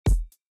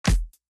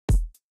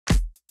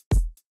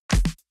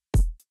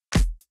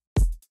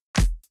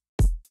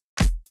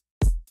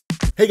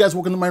Hey guys,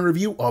 welcome to my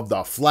review of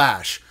The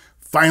Flash.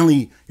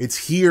 Finally,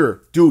 it's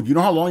here. Dude, you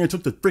know how long it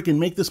took to freaking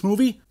make this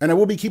movie? And I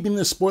will be keeping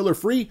this spoiler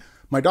free.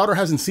 My daughter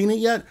hasn't seen it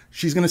yet.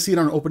 She's gonna see it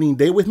on opening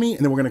day with me,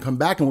 and then we're gonna come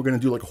back and we're gonna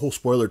do like a whole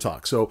spoiler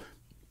talk. So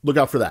look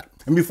out for that.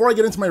 And before I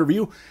get into my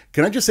review,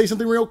 can I just say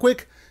something real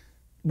quick?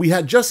 We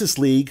had Justice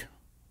League,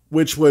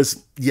 which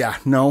was,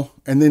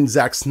 and then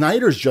Zack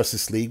Snyder's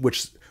Justice League,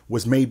 which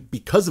was made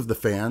because of the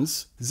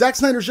fans. Zack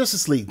Snyder's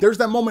Justice League, there's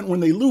that moment when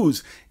they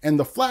lose, and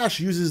the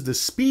Flash uses the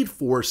Speed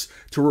Force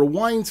to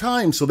rewind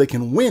time so they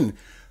can win.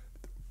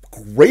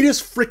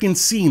 Greatest freaking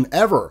scene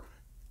ever.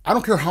 I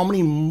don't care how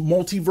many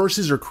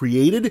multiverses are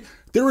created,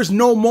 there is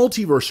no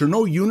multiverse or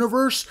no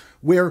universe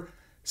where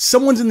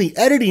someone's in the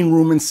editing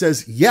room and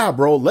says, yeah,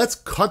 bro, let's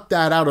cut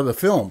that out of the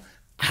film.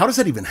 How does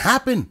that even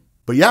happen?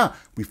 But yeah,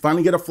 we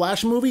finally get a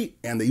Flash movie,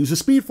 and they use the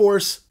Speed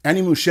Force.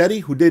 Andy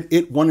Muschietti, who did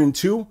It 1 and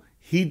 2,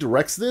 he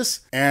directs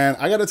this, and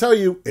I gotta tell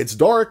you, it's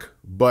dark,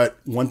 but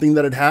one thing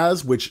that it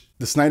has, which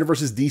the Snyder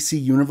versus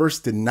DC universe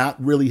did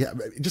not really have,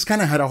 it just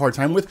kind of had a hard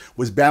time with,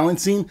 was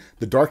balancing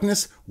the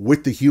darkness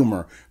with the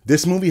humor.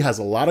 This movie has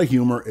a lot of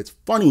humor, it's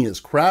funny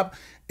as crap,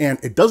 and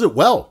it does it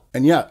well.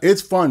 And yeah,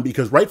 it's fun,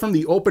 because right from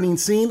the opening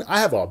scene,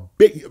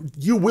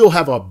 you will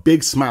have a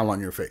big smile on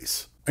your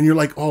face. And you're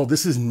like, oh,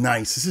 this is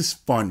nice, this is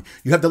fun.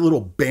 You have that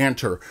little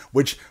banter,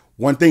 which,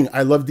 one thing,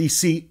 I love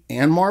DC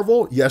and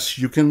Marvel. Yes,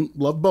 you can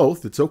love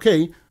both, it's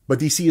okay. But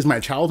DC is my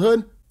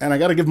childhood, and I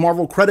gotta give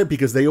Marvel credit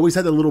because they always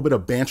had a little bit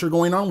of banter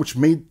going on, which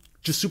made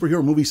just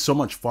superhero movies so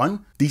much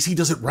fun. DC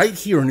does it right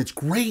here, and it's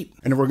great.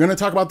 And if we're gonna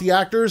talk about the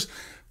actors,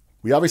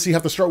 we obviously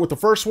have to start with the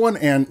first one.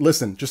 And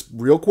listen, just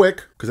real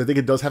quick, because I think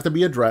it does have to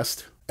be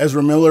addressed.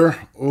 Ezra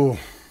Miller, oh.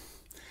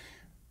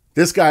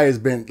 This guy has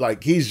been,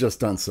 like, he's just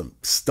done some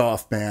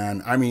stuff,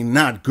 man. I mean,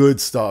 not good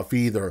stuff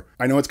either.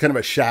 I know it's kind of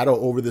a shadow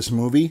over this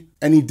movie.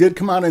 And he did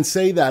come out and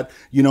say that,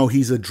 you know,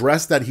 he's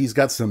addressed that he's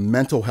got some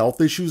mental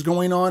health issues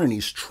going on and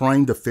he's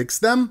trying to fix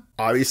them.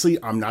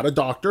 Obviously, I'm not a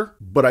doctor,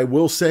 but I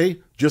will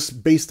say,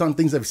 just based on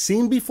things I've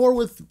seen before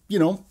with, you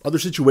know, other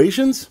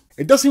situations,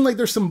 it does seem like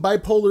there's some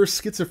bipolar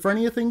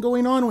schizophrenia thing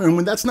going on. And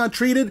when that's not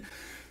treated,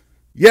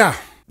 yeah.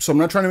 So I'm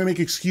not trying to make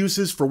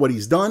excuses for what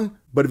he's done,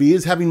 but if he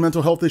is having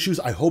mental health issues,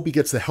 I hope he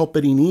gets the help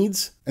that he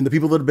needs. And the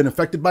people that have been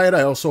affected by it,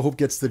 I also hope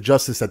gets the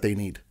justice that they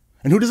need.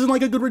 And who doesn't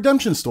like a good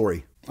redemption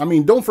story? I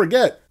mean, don't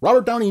forget,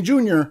 Robert Downey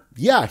Jr.,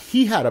 yeah,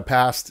 he had a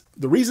past.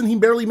 The reason he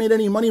barely made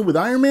any money with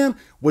Iron Man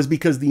was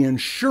because the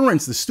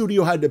insurance the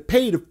studio had to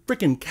pay to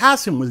freaking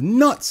cast him was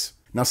nuts.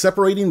 Now,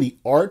 separating the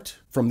art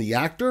from the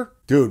actor,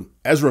 dude,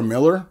 Ezra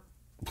Miller,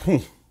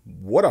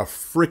 what a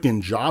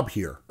freaking job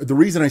here. The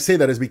reason I say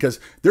that is because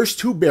there's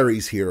two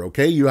Barrys here,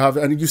 okay? You have,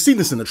 and you've seen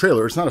this in the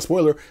trailer, it's not a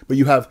spoiler, but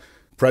you have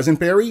present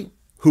Barry,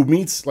 who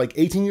meets like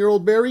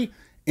 18-year-old Barry,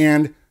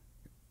 and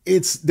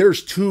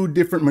there's two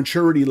different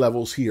maturity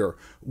levels here.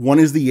 One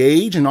is the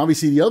age, and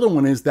obviously the other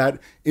one is that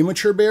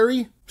immature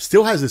Barry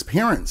still has his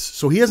parents.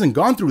 So he hasn't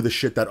gone through the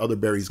shit that other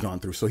Barry's gone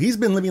through. So he's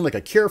been living like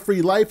a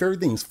carefree life.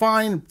 Everything's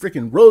fine.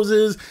 Freaking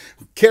roses,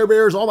 Care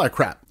Bears, all that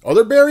crap.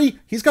 Other Barry,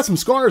 he's got some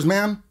scars,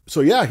 man.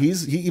 So yeah,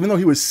 even though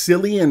he was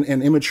silly and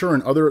immature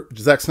in other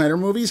Zack Snyder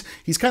movies,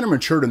 he's kind of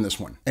matured in this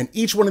one. And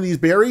each one of these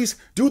Barrys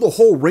do the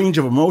whole range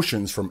of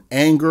emotions, from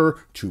anger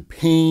to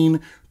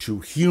pain to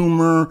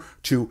humor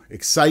to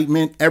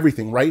excitement,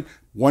 everything, right?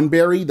 One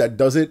Barry that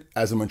does it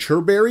as a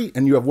mature Barry,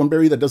 and you have one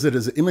Barry that does it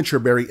as an immature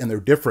Barry, and they're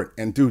different.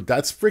 And dude,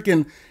 that's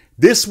freaking,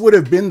 this would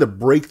have been the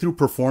breakthrough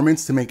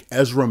performance to make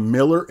Ezra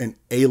Miller an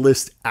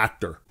A-list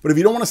actor. But if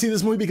you don't want to see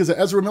this movie because of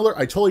Ezra Miller,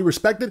 I totally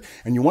respect it,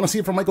 and you want to see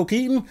it from Michael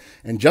Keaton,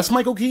 and just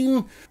Michael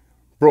Keaton,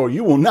 bro,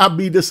 you will not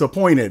be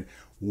disappointed.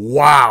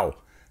 Wow.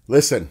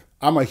 Listen,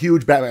 I'm a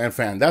huge Batman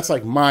fan. That's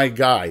like my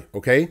guy,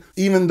 okay?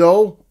 Even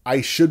though I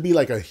should be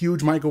like a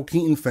huge Michael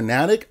Keaton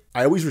fanatic,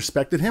 I always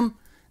respected him.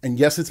 And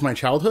yes, it's my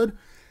childhood,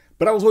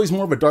 but I was always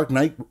more of a Dark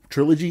Knight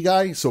trilogy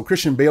guy. So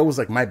Christian Bale was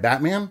like my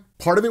Batman.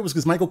 Part of it was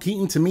because Michael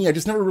Keaton, to me, I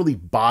just never really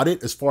bought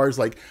it as far as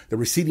like the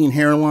receding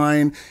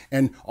hairline.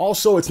 And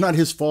also, it's not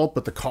his fault,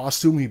 but the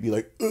costume, he'd be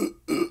like,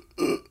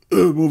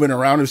 moving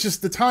around. It was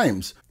just the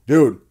times.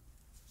 Dude,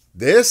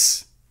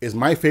 this is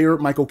my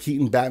favorite Michael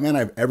Keaton Batman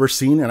I've ever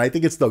seen, and I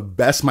think it's the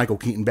best Michael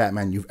Keaton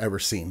Batman you've ever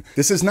seen.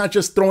 This is not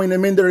just throwing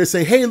him in there to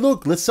say, hey,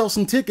 look, let's sell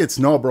some tickets.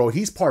 No, bro,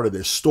 he's part of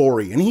this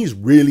story, and he's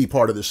really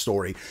part of this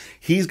story.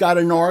 He's got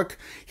an arc,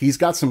 he's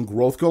got some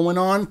growth going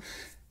on,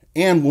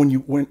 and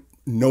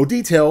no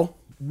detail,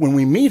 when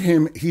we meet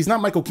him, he's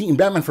not Michael Keaton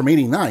Batman from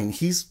 '89.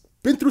 He's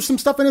been through some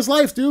stuff in his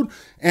life, dude.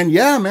 And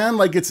yeah, man,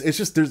 like there's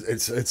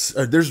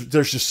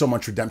just so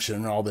much redemption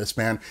in all this,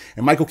 man.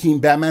 And Michael Keaton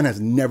Batman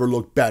has never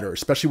looked better,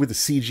 especially with the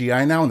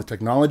CGI now and the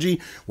technology,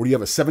 where you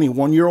have a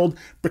 71-year-old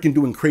freaking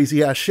doing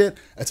crazy ass shit.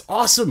 That's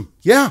awesome.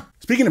 Yeah.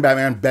 Speaking of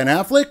Batman, Ben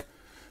Affleck,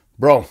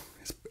 bro,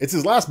 it's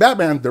his last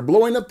Batman. They're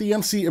blowing up the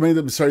MC. I mean,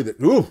 or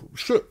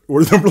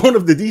they're blowing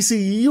up the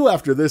DCEU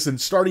after this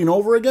and starting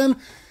over again.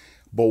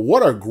 But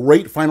what a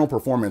great final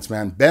performance,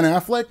 man. Ben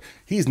Affleck,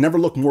 he's never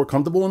looked more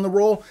comfortable in the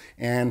role,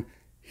 and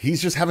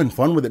he's just having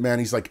fun with it, man.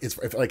 He's like,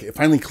 it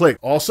finally clicked.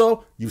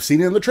 Also, you've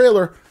seen it in the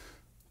trailer.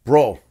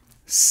 Bro,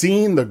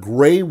 seeing the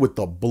gray with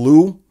the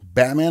blue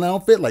Batman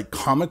outfit, like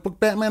comic book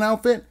Batman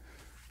outfit,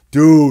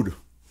 dude,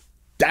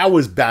 that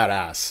was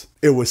badass.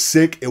 It was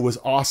sick, it was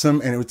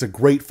awesome, and it was a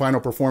great final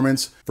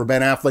performance for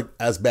Ben Affleck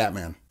as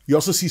Batman. You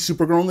also see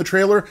Supergirl in the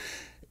trailer.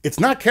 It's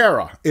not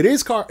Kara. It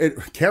is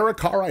Kara,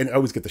 I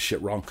always get the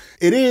shit wrong.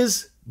 It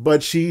is,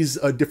 but she's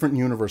a different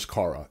universe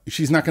Kara.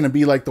 She's not going to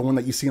be like the one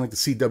that you see in like the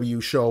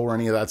CW show or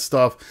any of that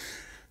stuff.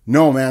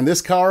 No, man,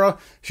 this Kara,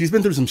 she's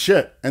been through some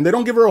shit, and they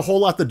don't give her a whole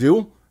lot to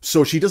do.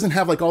 So she doesn't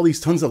have like all these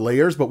tons of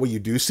layers, but what you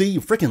do see,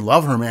 you freaking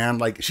love her, man.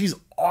 Like, she's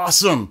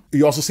awesome.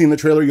 You also see in the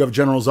trailer, you have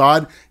General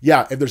Zod.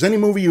 Yeah, if there's any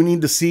movie you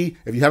need to see,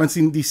 if you haven't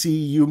seen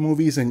DCU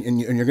movies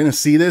and you're going to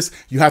see this,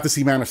 you have to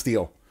see Man of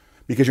Steel.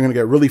 Because you're going to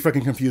get really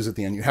freaking confused at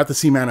the end. You have to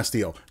see Man of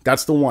Steel.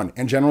 That's the one.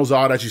 And General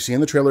Zod, as you see in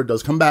the trailer,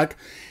 does come back.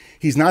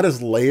 He's not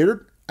as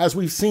layered as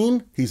we've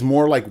seen. He's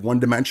more like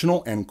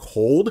one-dimensional and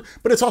cold,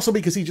 but it's also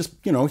because he just,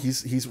 you know,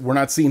 we're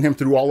not seeing him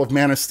through all of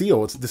Man of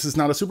Steel. This is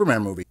not a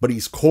Superman movie, but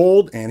he's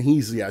cold and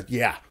he's,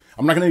 yeah.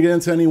 I'm not going to get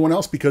into anyone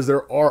else because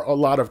there are a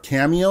lot of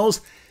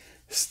cameos.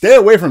 Stay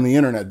away from the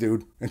internet,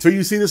 dude. Until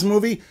you see this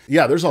movie,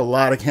 yeah, there's a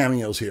lot of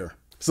cameos here.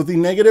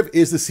 Something negative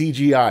is the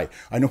CGI.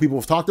 I know people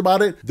have talked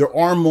about it. There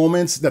are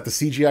moments that the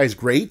CGI is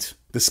great.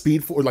 The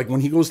speed for, like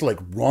when he goes to like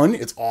run,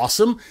 it's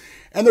awesome.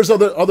 And there's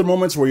other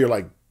moments where you're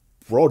like,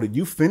 bro, did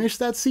you finish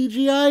that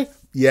CGI?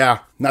 Yeah,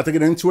 not to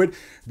get into it.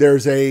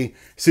 There's a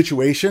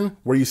situation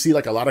where you see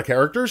like a lot of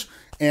characters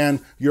and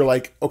you're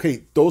like,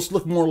 okay, those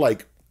look more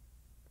like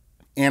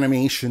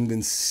animation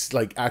than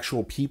like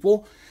actual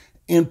people.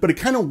 But it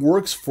kind of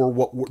works for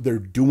what they're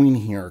doing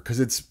here because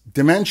it's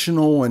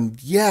dimensional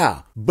and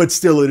yeah, but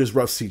still it is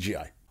rough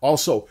CGI.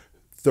 Also,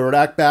 third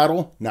act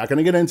battle, not going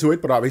to get into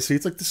it, but obviously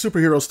it's like the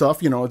superhero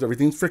stuff, you know,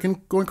 everything's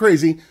freaking going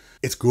crazy.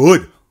 It's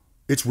good.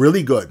 It's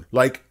really good.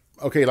 Like,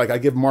 okay, like I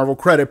give Marvel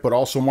credit, but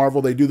also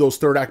Marvel, they do those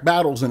third act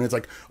battles and it's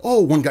like,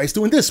 oh, one guy's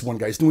doing this, one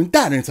guy's doing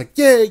that. And it's like,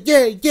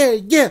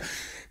 yeah.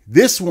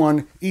 This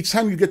one, each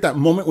time you get that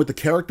moment with the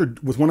character,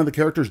 with one of the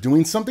characters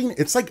doing something,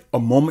 it's like a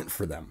moment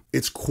for them.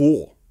 It's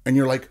cool. And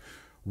you're like,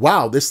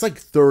 wow, this like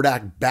third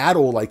act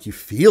battle, like you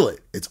feel it.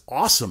 It's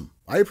awesome.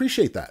 I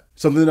appreciate that.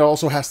 Something that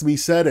also has to be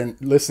said,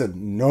 and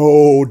listen,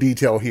 no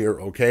detail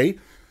here, okay?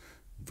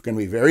 It's going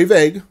to be very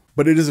vague,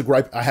 but it is a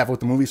gripe I have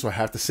with the movie, so I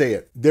have to say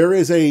it. There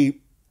is a,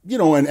 you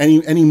know, in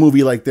any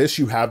movie like this,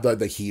 you have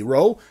the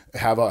hero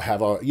have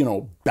a you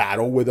know,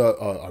 battle with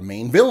a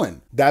main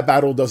villain. That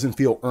battle doesn't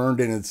feel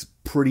earned, and it's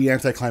pretty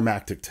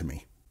anticlimactic to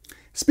me.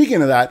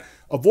 Speaking of that,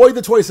 avoid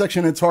the toy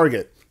section at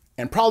Target.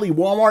 And probably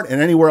Walmart and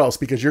anywhere else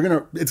because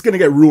it's gonna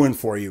get ruined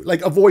for you.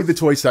 Like, avoid the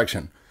toy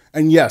section.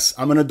 And yes,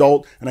 I'm an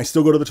adult and I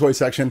still go to the toy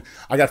section.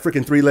 I got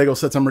freaking 3 Lego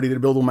sets I'm ready to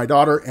build with my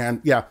daughter.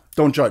 And yeah,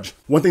 don't judge.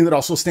 One thing that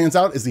also stands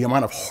out is the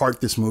amount of heart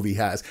this movie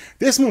has.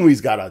 This movie's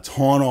got a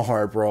ton of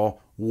heart, bro.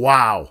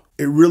 Wow.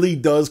 It really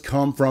does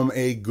come from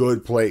a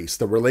good place.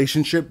 The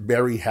relationship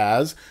Barry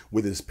has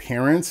with his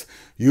parents,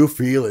 you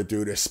feel it,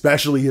 dude,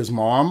 especially his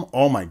mom.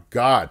 Oh my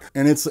God.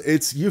 And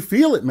it's, you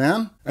feel it,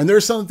 man. And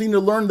there's something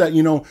to learn that,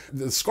 you know,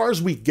 the scars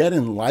we get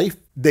in life,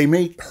 they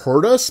may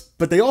hurt us,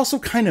 but they also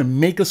kind of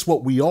make us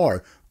what we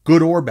are,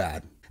 good or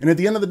bad. And at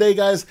the end of the day,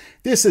 guys,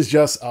 this is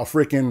just a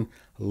freaking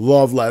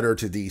love letter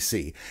to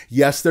DC.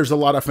 Yes, there's a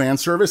lot of fan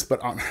service,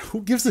 but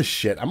who gives a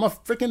shit? I'm a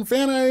freaking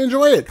fan. I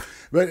enjoy it.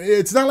 But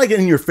it's not like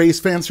in your face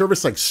fan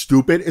service, like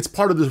stupid. It's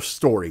part of the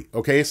story.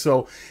 Okay.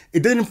 So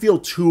it didn't feel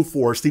too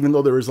forced, even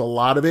though there is a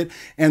lot of it.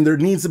 And there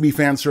needs to be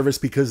fan service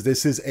because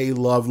this is a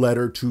love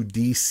letter to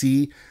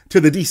DC,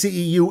 to the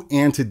DCEU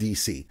and to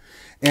DC.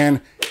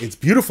 And it's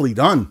beautifully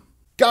done.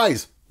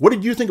 Guys, what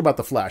did you think about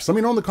The Flash? Let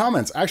me know in the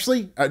comments.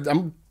 Actually,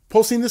 I'm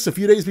posting this a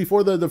few days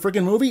before the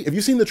freaking movie. If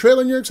you've seen the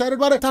trailer and you're excited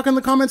about it, talk in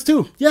the comments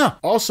too. Yeah.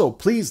 Also,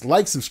 please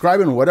like, subscribe,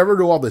 and whatever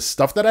to all this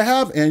stuff that I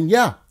have. And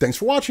yeah, thanks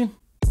for watching.